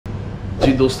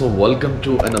जी दोस्तों, welcome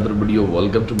to another video,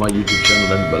 welcome to my YouTube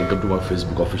channel and welcome to my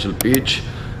Facebook official page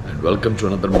and welcome to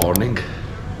another morning.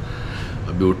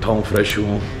 अभी उठा हूँ, fresh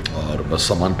हूँ और बस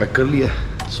सामान पैक कर लिया।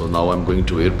 So now I am going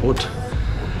to airport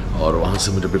और वहाँ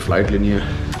से मुझे भी फ़्लाइट लेनी है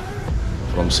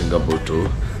फ्रॉम सिंगापुर टू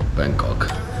बैंकॉक।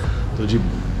 तो जी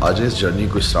आज इस जर्नी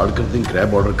को स्टार्ट करते हैं।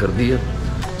 ग्रैब ऑर्डर कर दी है,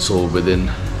 so with in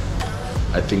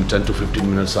I think 10 to 15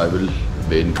 minutes I will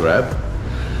be in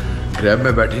grab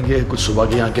में बैठेंगे। कुछ सुबह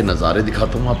के यहाँ के नज़ारे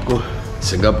दिखाता हूँ आपको।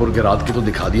 सिंगापुर के रात की तो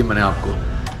दिखा दिए मैंने आपको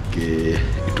कि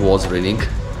इट वाज रेनिंग,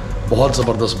 बहुत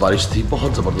ज़बरदस्त बारिश थी,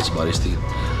 बहुत ज़बरदस्त बारिश थी।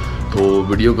 तो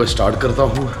वीडियो को स्टार्ट करता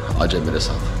हूँ, आ जाए मेरे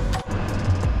साथ।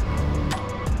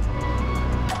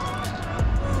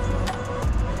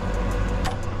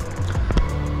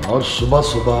 और सुबह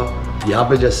सुबह यहाँ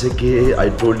पे जैसे कि आई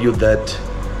टोल्ड यू दैट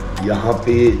यहाँ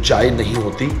पे चाय नहीं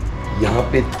होती, यहाँ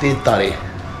पे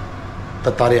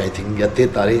ततारे आई थिंक या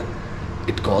तारे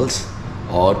इट कॉल्स,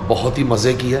 और बहुत ही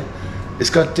मज़े की है।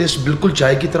 इसका टेस्ट बिल्कुल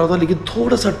चाय की तरह होता है, लेकिन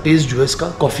थोड़ा सा टेस्ट जो है इसका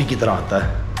कॉफ़ी की तरह आता है,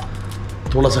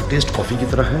 थोड़ा सा टेस्ट कॉफ़ी की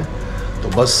तरह है। तो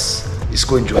बस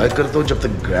इसको एंजॉय करते हो जब तक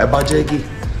ग्रैब आ जाएगी।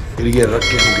 फिर ये रख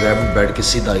के हम ग्रैब में बैठ के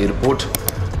सीधा एयरपोर्ट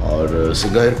और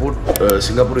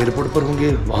सिंगापुर एयरपोर्ट पर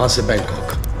होंगे, वहाँ से बैंकॉक।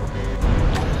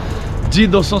 जी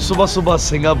दोस्तों, सुबह सुबह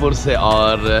सिंगापुर से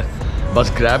और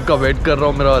बस ग्रैब का वेट कर रहा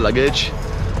हूँ, मेरा लगेज।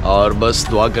 और बस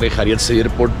दुआ करें खैरियत से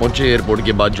एयरपोर्ट पहुँचे। एयरपोर्ट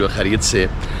के बाद जो है खैरियत से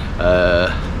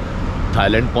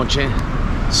थाईलैंड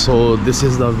पहुँचें। So this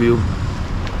is the view.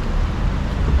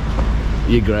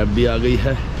 ये ग्रैब भी आ गई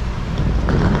है।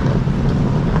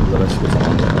 ज़रा इसको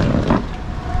सामान रखना है।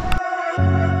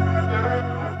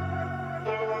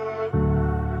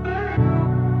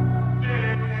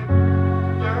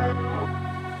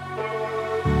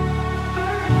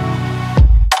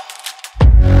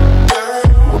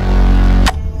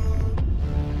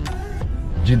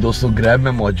 जी दोस्तों, ग्रैब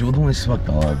में मौजूद हूँ इस वक्त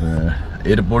और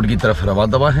एयरपोर्ट की तरफ रवा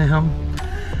दवा हैं हम।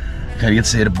 खैरियत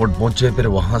से एयरपोर्ट पहुँचे, फिर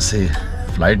वहाँ से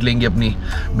फ़्लाइट लेंगे अपनी।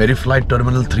 मेरी फ़्लाइट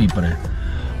टर्मिनल 3 पर है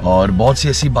और बहुत सी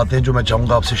ऐसी बातें जो मैं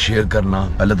चाहूँगा आपसे शेयर करना।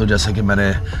 पहले तो जैसा कि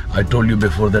मैंने I told you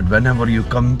before that when ever you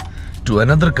come to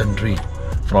another country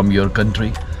from your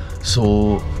country, so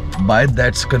bye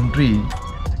that's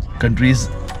countries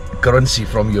currency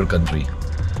from your country.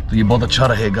 तो ये बहुत अच्छा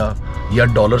रहेगा। या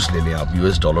डॉलर्स ले लें आप,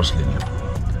 US डॉलर्स ले लें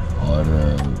और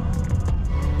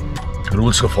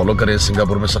रूल्स को फॉलो करें।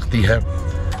 सिंगापुर में सख्ती है,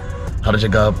 हर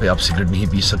जगह पे आप सिगरेट नहीं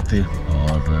पी सकते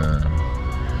और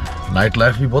नाइट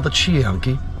लाइफ भी बहुत अच्छी है यहाँ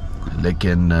की।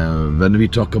 लेकिन when we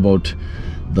talk about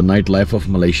the night life of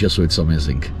Malaysia, so it's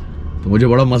amazing. तो मुझे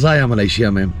बड़ा मज़ा आया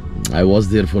मलेशिया में। I was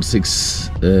there for 6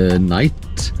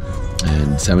 nights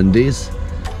and 7 days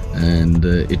and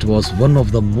it was one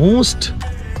of the most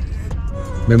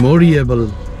memorable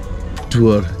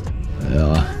tour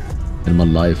in my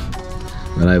life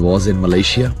when I was in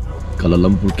Malaysia, Kuala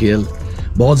Lumpur, KL।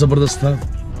 बहुत ज़बरदस्त था।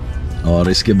 और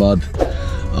इसके बाद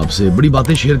आपसे बड़ी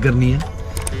बातें शेयर करनी है।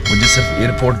 मुझे सिर्फ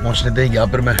एयरपोर्ट पहुंचने दें या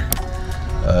फिर मैं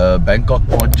बैंकॉक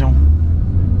पहुंच जाऊं,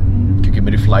 क्योंकि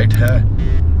मेरी फ़्लाइट है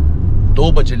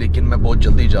 2 बजे। लेकिन मैं बहुत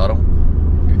जल्दी जा रहा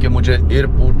हूं क्योंकि मुझे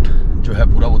एयरपोर्ट जो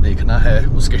है पूरा वो देखना है,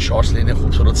 उसके शॉट्स लेने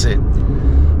खूबसूरत से।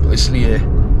 तो इसलिए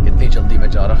इतनी जल्दी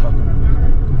मैं जा रहा हूँ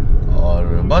और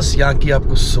बस यहाँ की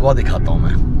आपको सुबह दिखाता हूँ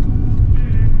मैं।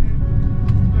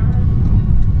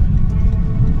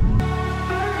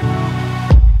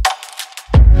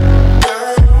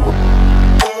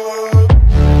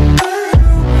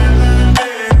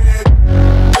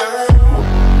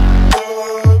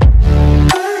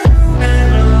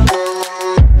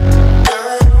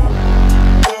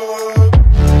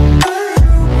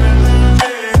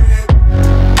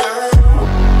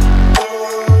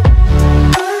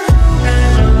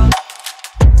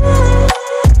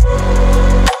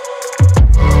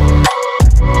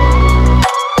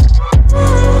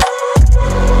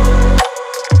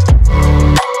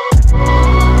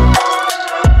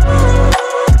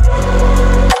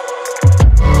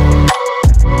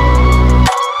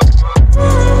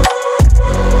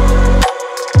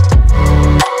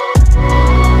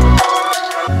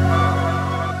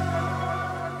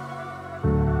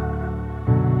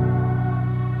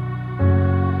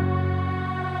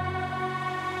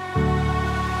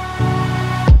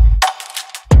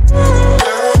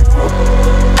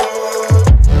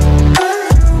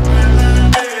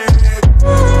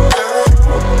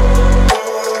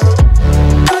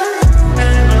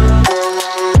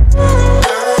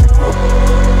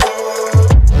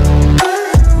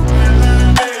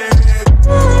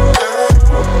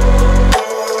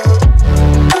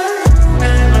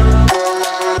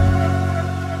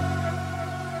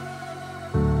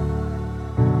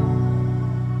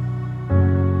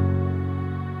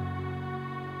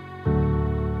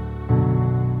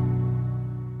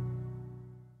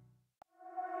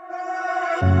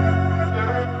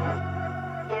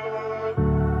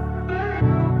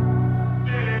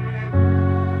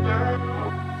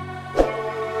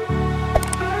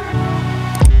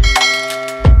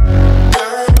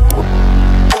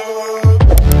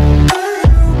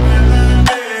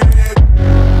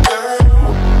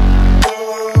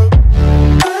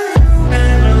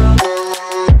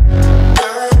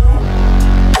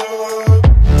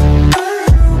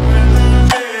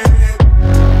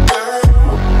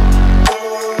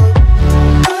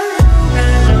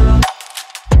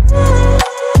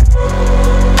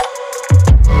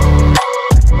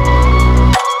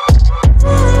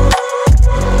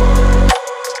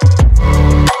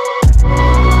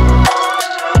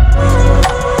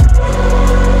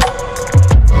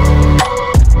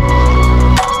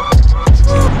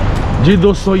 जी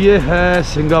दोस्तों, ये है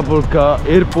सिंगापुर का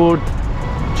एयरपोर्ट,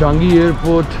 चांगी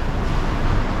एयरपोर्ट।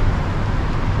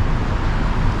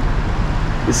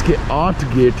 इसके 8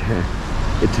 गेट हैं।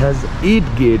 It has 8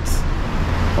 gets.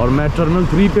 और मैं टर्मिनल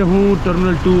 3 पे हूँ,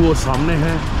 टर्मिनल 2 वो सामने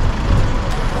है।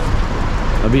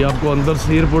 अभी आपको अंदर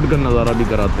से एयरपोर्ट का नज़ारा भी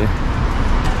कराते हैं।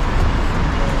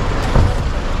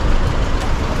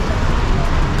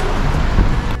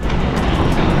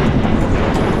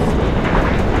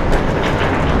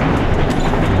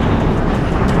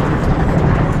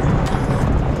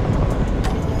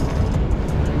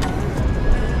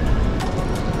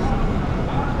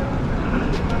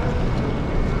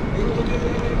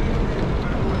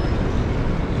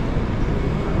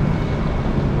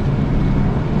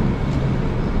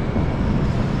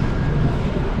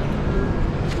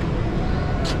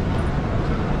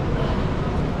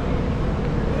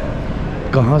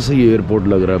 कहाँ से ये एयरपोर्ट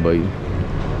लग रहा है भाई?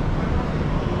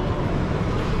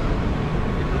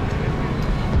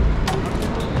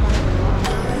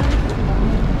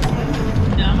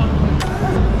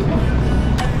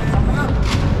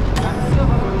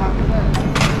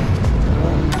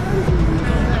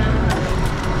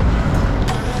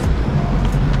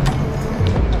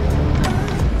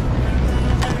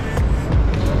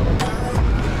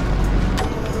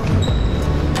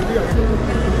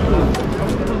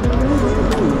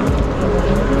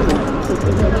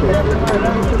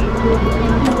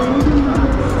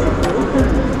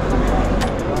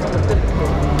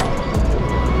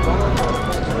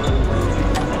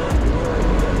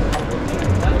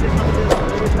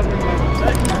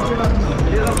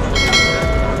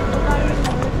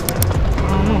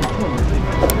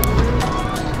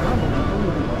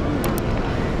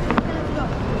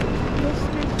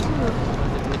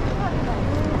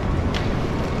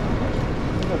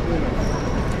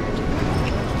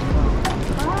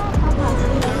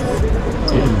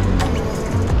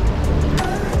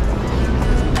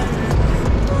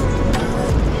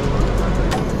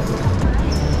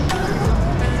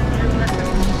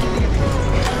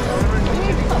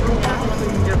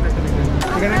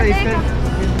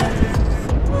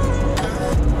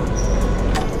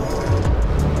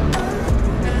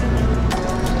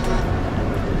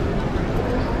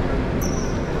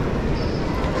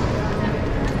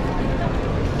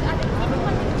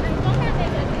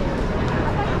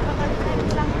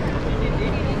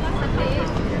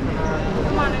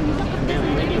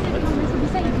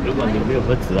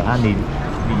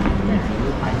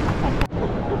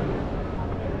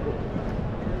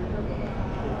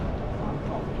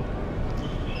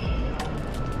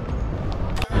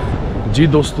 जी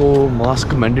दोस्तों,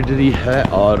 मास्क मैंडेटरी है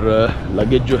और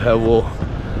लगेज जो है वो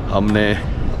हमने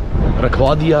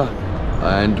रखवा दिया।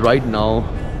 एंड राइट नाउ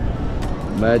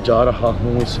मैं जा रहा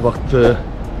हूँ इस वक्त।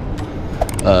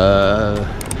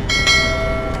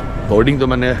 बोर्डिंग तो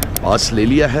मैंने पास ले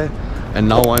लिया है। And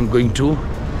now I am going to,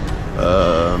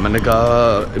 मैंने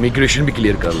कहा इमिग्रेशन भी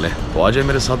क्लियर कर लें, तो आ जाए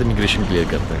मेरे साथ, इमिग्रेशन क्लियर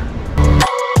करते हैं।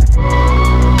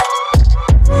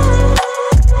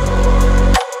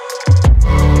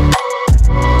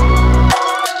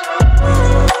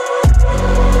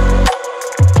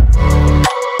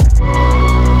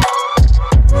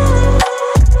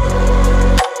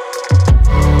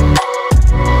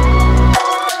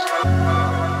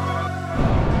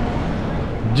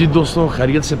 जी दोस्तों,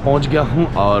 खैरियत से पहुंच गया हूं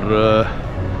और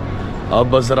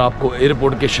अब ज़रा आपको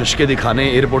एयरपोर्ट के शशके दिखाने,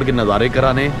 एयरपोर्ट के नज़ारे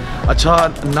कराने। अच्छा,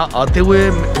 ना आते हुए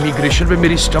इमिग्रेशन पे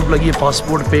मेरी स्टंप लगी है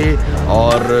पासपोर्ट पे,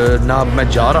 और ना मैं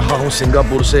जा रहा हूँ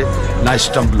सिंगापुर से ना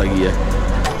स्टंप लगी है।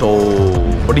 तो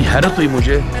बड़ी हैरत हुई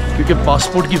मुझे, क्योंकि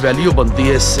पासपोर्ट की वैल्यू बनती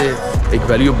है, इससे एक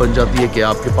वैल्यू बन जाती है कि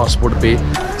आपके पासपोर्ट पे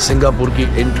सिंगापुर की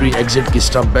एंट्री एग्ज़िट की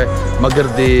स्टंप है,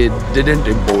 मगर दे डिडंट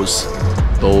इम्पोज।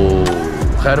 तो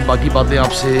खैर, बाकी बातें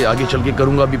आपसे आगे चल के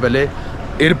करूँगा। अभी पहले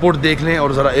एयरपोर्ट देख लें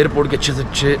और ज़रा एयरपोर्ट के अच्छे से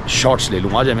अच्छे शॉट्स ले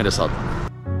लूँ। आ जाए मेरे साथ।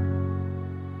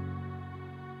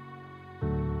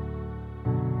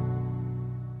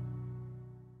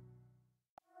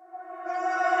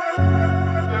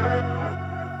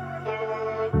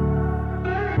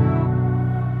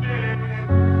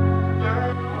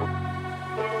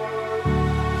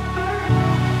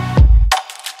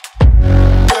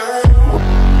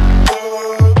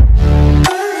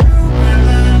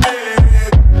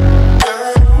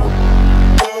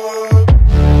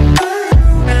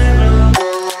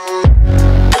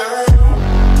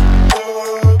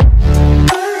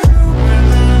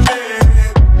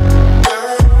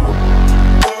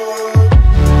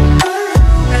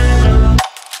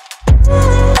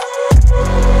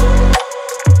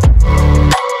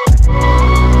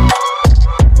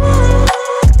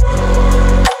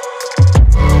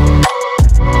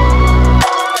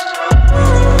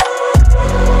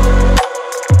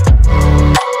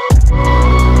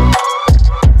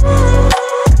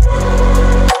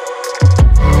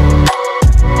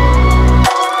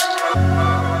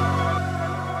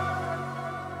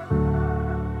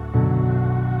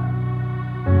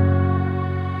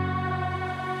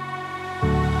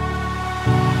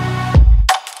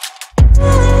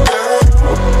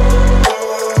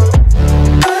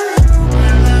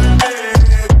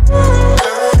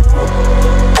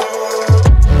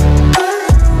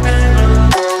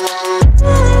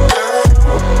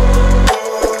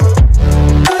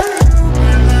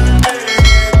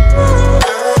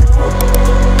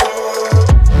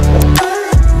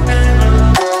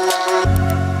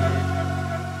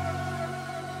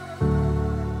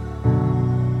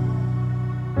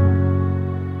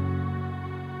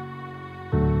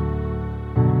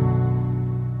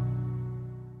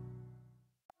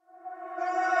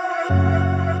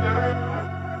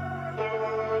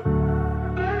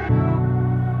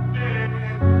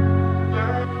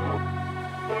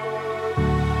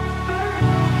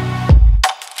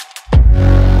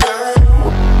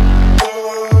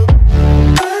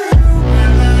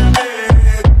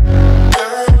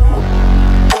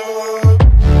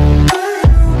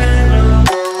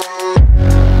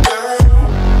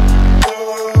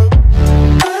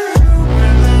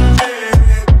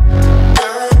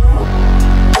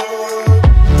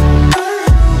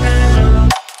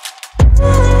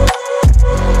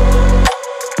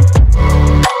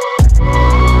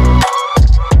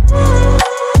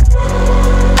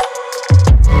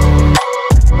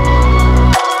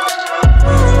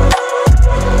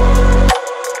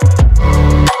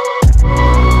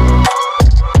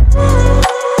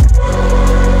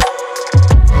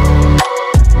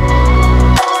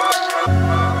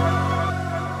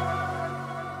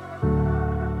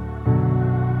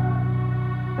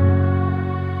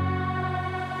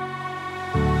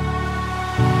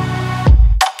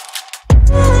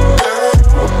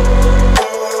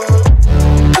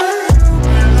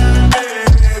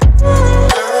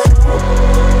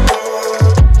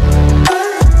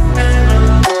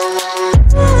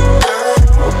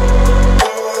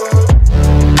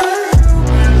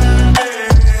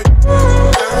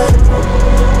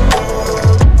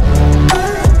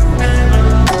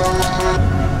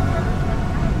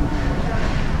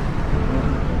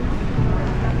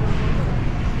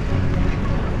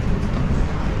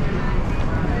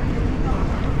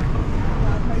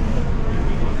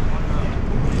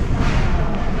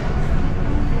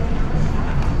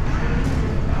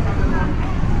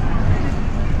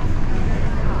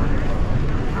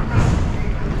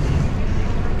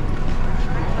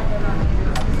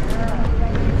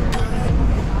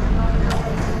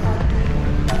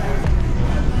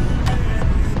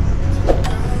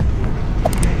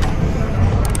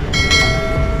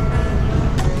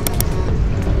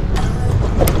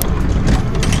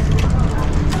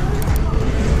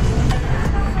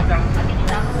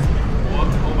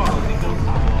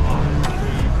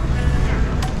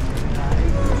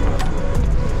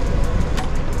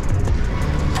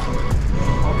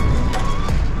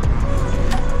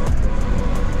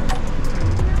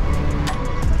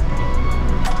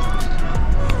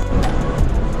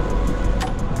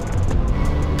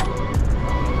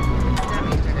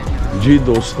 जी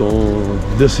दोस्तों,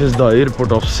 this is the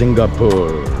airport of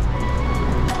Singapore,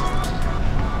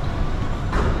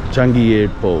 Changi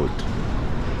airport.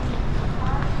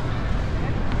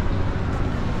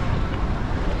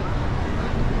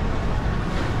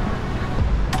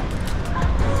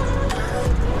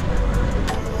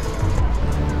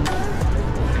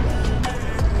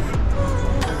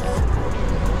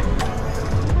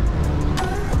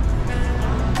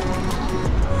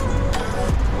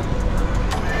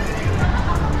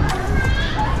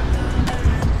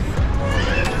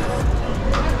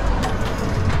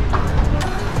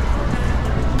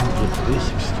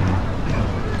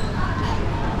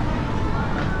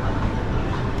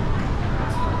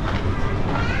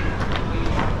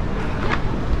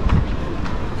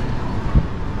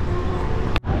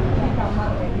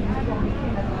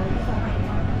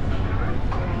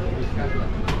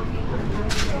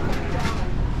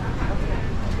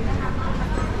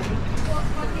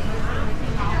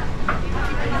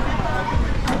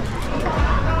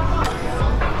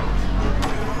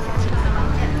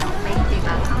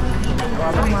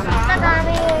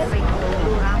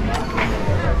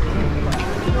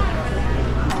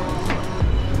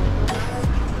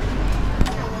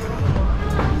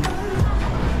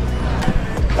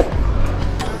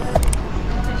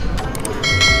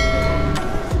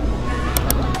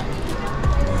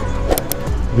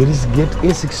 Where is gate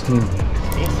A16?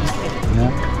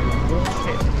 Yeah.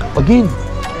 Again?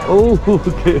 Oh,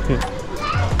 okay.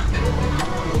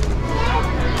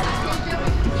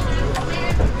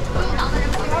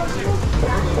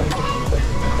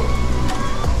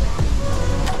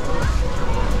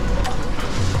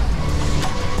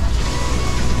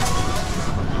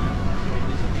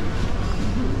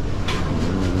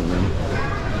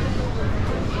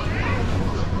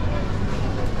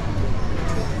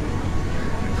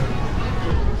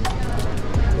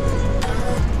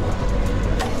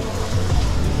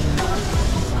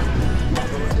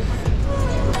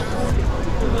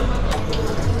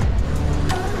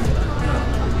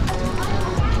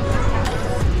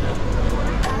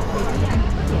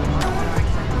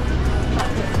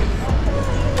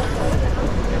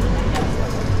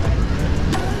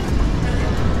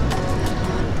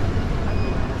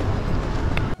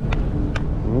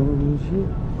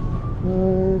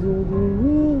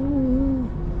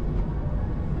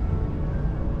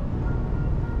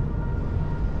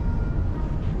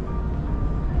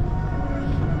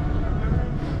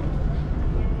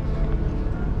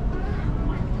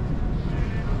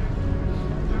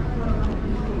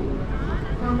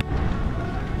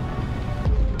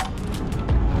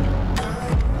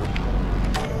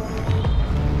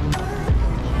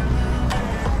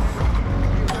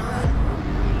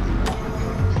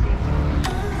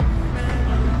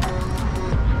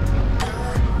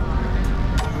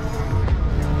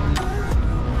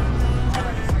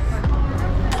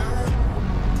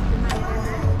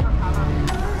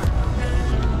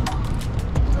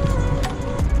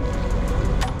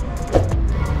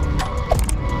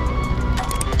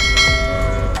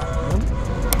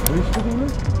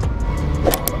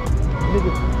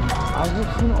 I have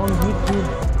seen on YouTube.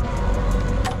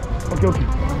 Okay.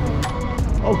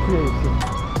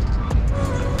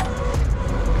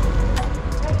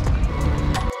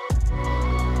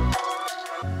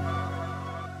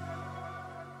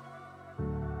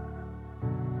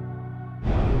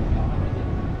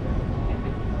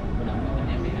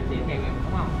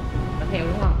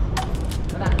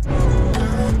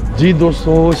 जी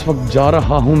दोस्तों, इस वक्त जा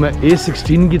रहा हूँ मैं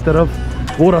A16 की तरफ,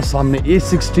 पूरा सामने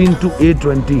A16 to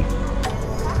A20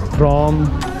 from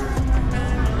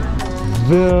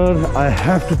where I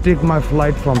have to take my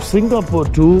flight from Singapore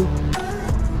to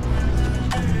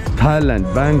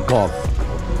Thailand, Bangkok।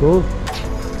 तो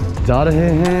जा रहे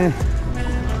हैं,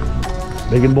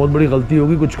 लेकिन बहुत बड़ी गलती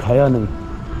होगी, कुछ खाया नहीं,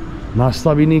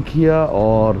 नाश्ता भी नहीं किया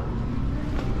और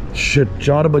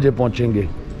 4 बजे पहुंचेंगे।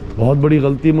 बहुत बड़ी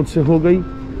गलती मुझसे हो गई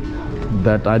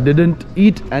that I didn't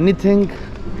eat anything।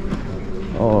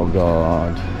 Oh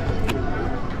God।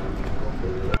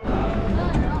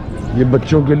 ये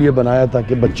बच्चों के लिए बनाया था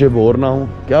कि बच्चे बोर ना हो।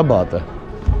 क्या बात है,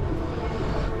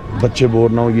 बच्चे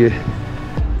बोर ना हो। ये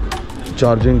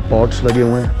चार्जिंग पॉट्स लगे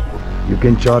हुए हैं, you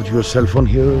can charge your cell phone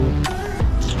here.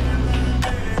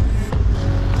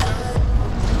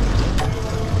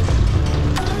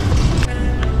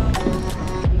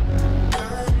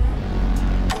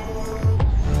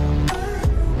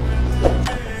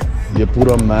 ये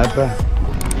पूरा मैप है,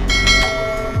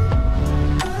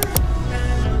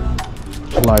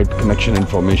 फ्लाइट कनेक्शन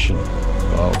इंफॉर्मेशन।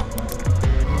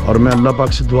 और मैं अल्लाह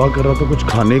पाक से दुआ कर रहा था कुछ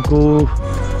खाने को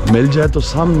मिल जाए। तो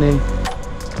सामने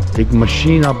एक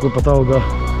मशीन, आपको पता होगा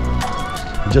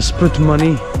Just put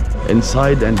money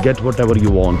inside and get whatever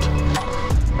you want.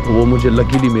 वो मुझे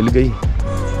लकीली मिल गई,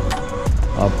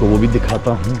 आपको वो भी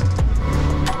दिखाता हूँ।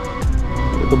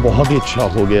 ये तो बहुत ही अच्छा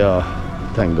हो गया,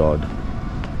 थैंक गॉड।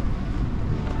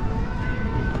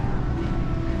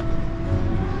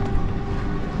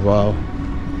 वाह,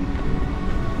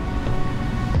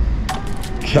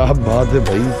 क्या बात है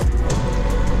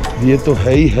भाई, ये तो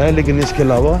है ही है, लेकिन इसके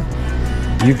अलावा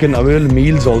you can avail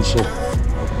meals also,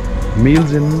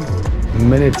 meals in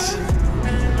minutes,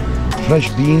 fresh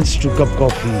beans to cup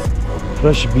coffee,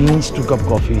 fresh beans to cup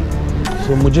coffee.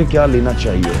 सो मुझे क्या लेना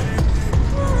चाहिए?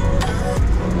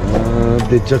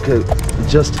 they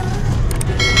just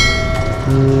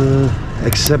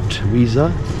accept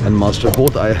Visa and Master,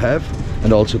 both I have,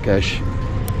 and also cash.